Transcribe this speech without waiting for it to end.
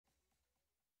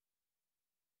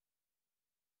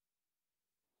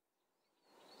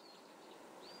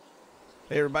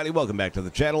Hey everybody, welcome back to the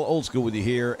channel. Old School with you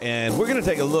here, and we're going to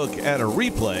take a look at a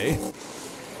replay.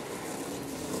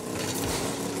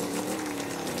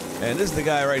 And this is the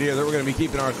guy right here that we're going to be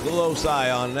keeping our close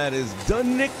eye on, and that is the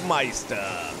Nick Meister.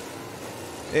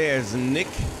 There's Nick,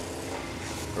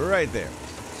 right there.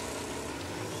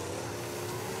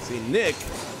 See, Nick,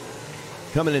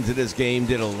 coming into this game,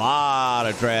 did a lot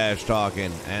of trash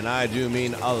talking, and I do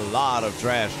mean a lot of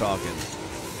trash talking.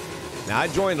 Now, I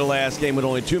joined the last game with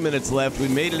only 2 minutes left. We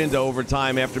made it into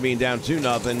overtime after being down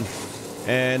 2-0,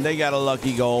 and they got a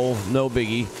lucky goal. No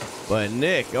biggie. But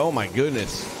Nick, oh my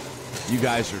goodness. You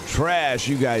guys are trash.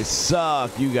 You guys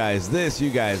suck. You guys this. You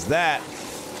guys that.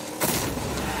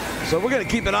 So we're going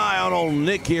to keep an eye on old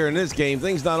Nick here in this game.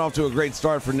 Things not off to a great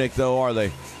start for Nick, though, are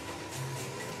they?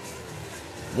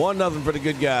 1-0 for the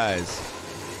good guys.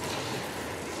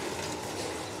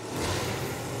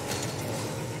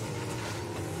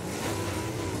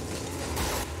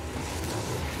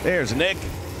 There's Nick.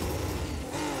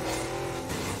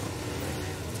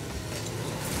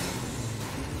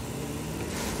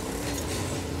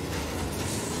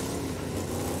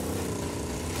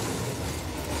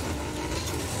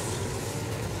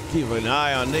 Keep an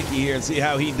eye on Nicky here and see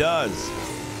how he does.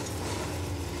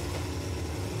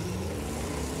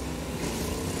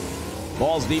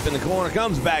 Ball's deep in the corner,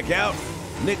 comes back out.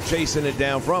 Nick chasing it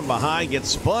down from behind, gets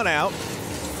spun out.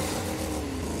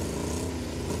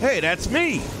 Hey, that's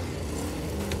me.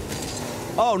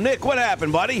 Oh, Nick, what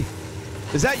happened, buddy?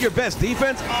 Is that your best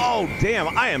defense? Oh,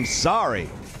 damn, I am sorry.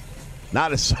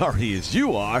 Not as sorry as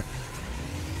you are.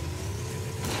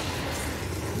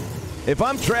 If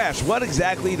I'm trash, what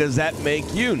exactly does that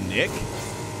make you, Nick?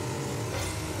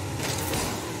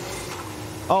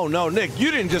 Oh, no, Nick,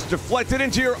 you didn't just deflect it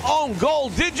into your own goal,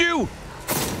 did you?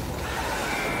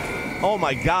 Oh,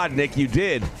 my God, Nick, you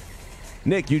did.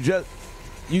 Nick, you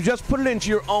just put it into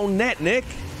your own net, Nick.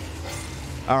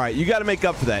 All right, you got to make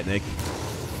up for that, Nick.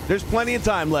 There's plenty of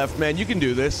time left, man. You can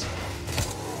do this.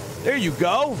 There you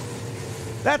go.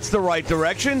 That's the right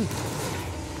direction.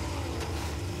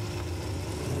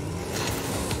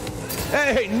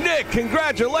 Hey, Nick,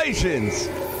 congratulations.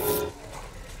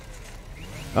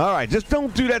 All right, just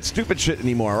don't do that stupid shit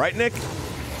anymore, right, Nick?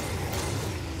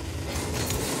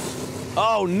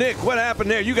 Oh, Nick, what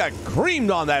happened there? You got creamed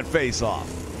on that face-off.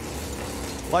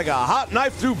 Like a hot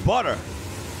knife through butter.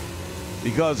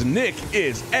 Because Nick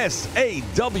is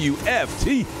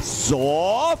S-A-W-F-T,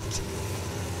 soft.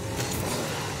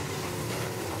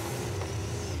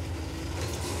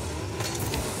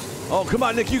 Oh, come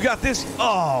on, Nick, you got this.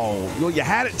 Oh, well, you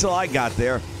had it till I got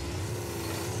there.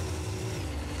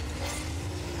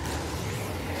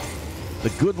 The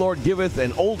good Lord giveth,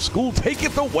 and Old School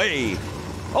taketh away.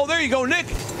 Oh, there you go, Nick.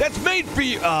 That's made for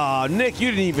you. Nick,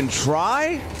 you didn't even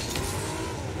try?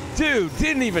 Dude,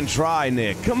 didn't even try,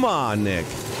 Nick. Come on, Nick.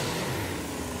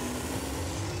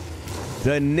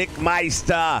 The Nick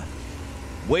Meister.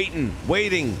 Waiting.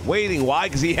 Why?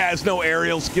 Because he has no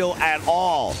aerial skill at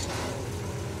all.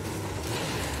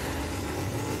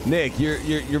 Nick,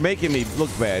 you're making me look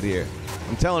bad here.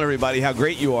 I'm telling everybody how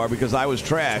great you are because I was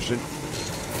trash. And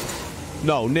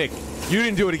no, Nick, you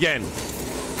didn't do it again.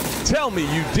 Tell me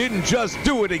you didn't just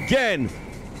do it again.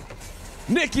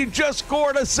 Nick, you just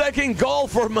scored a second goal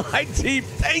for my team.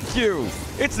 Thank you.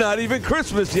 It's not even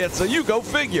Christmas yet, so you go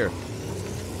figure.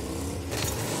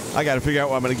 I got to figure out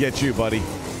what I'm going to get you, buddy.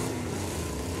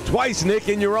 Twice, Nick,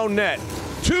 in your own net.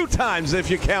 2 times if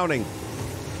you're counting.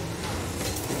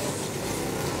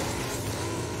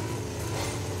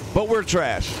 But we're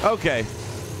trash. Okay.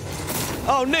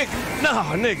 Oh, Nick.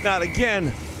 No, Nick, not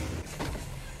again.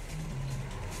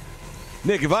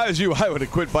 Nick, if I was you, I would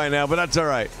have quit by now, but that's all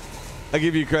right. I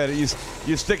give you credit. You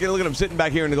stick it. Look at him sitting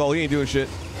back here in the goal. He ain't doing shit.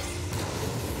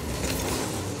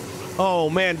 Oh,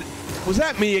 man. Was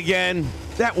that me again?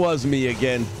 That was me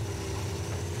again.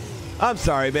 I'm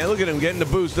sorry, man. Look at him getting the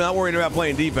boost. Not worrying about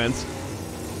playing defense.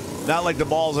 Not like the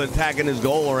ball's attacking his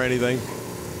goal or anything.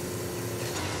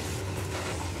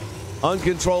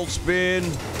 Uncontrolled spin.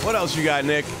 What else you got,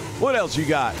 Nick? What else you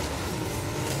got?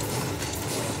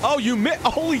 Oh, you missed.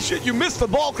 Holy shit, you missed the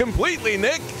ball completely,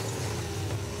 Nick.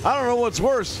 I don't know what's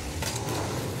worse.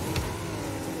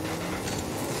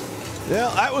 Yeah,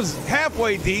 that was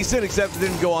halfway decent, except it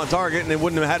didn't go on target, and it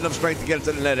wouldn't have had enough strength to get it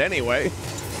to the net anyway.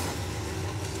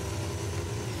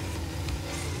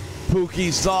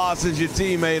 Pookie Sauce is your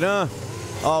teammate, huh?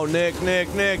 Oh, Nick,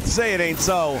 say it ain't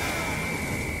so.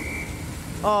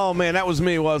 Oh, man, that was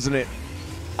me, wasn't it?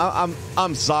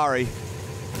 I'm sorry.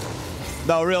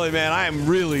 No, really, man, I am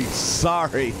really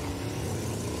sorry.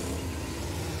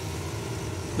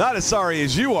 Not as sorry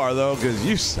as you are, though, because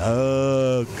you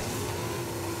suck.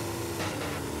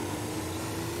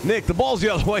 Nick, the ball's the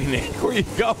other way, Nick. Where are you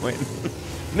going?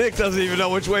 Nick doesn't even know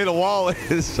which way the wall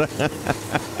is.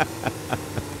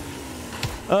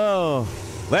 Oh,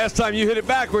 last time you hit it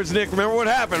backwards, Nick. Remember what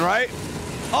happened, right?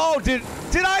 Oh, did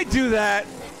I do that?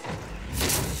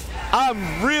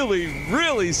 I'm really,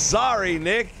 really sorry,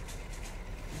 Nick.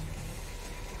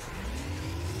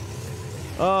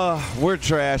 We're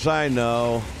trash, I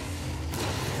know.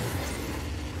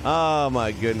 Oh,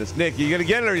 my goodness. Nick, you gonna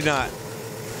get it or you not?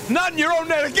 Not in your own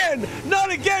net again!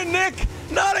 Not again, Nick!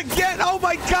 Not again! Oh,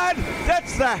 my God!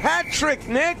 That's the hat trick,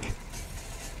 Nick!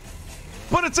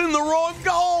 But it's in the wrong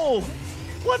goal!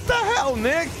 What the hell,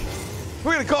 Nick?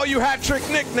 We're gonna call you Hat Trick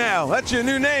Nick now. That's your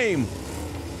new name.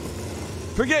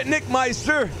 Forget Nick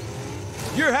Meister.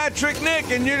 You're Hat Trick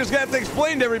Nick, and you're just gonna have to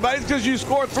explain to everybody it's because you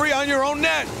scored 3 on your own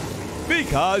net.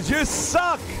 Because you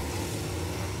suck.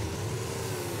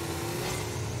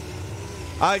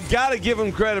 I gotta give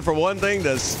him credit for one thing.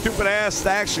 The stupid ass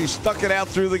actually stuck it out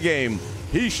through the game.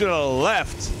 He should have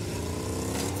left.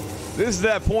 This is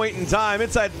that point in time.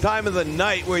 It's that time of the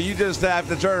night where you just have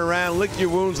to turn around, lick your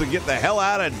wounds, and get the hell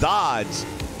out of Dodge.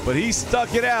 But he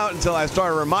stuck it out until I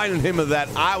started reminding him of that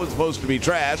I was supposed to be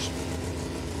trash.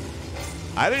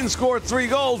 I didn't score 3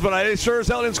 goals, but I sure as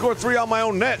hell didn't score 3 on my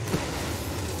own net.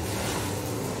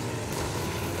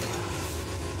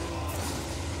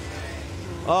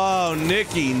 Oh, Nick.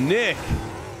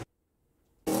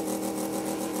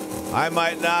 I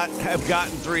might not have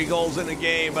gotten 3 goals in a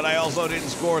game, but I also didn't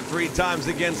score 3 times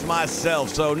against myself.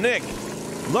 So, Nick,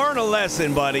 learn a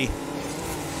lesson, buddy.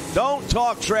 Don't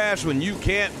talk trash when you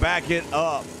can't back it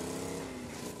up.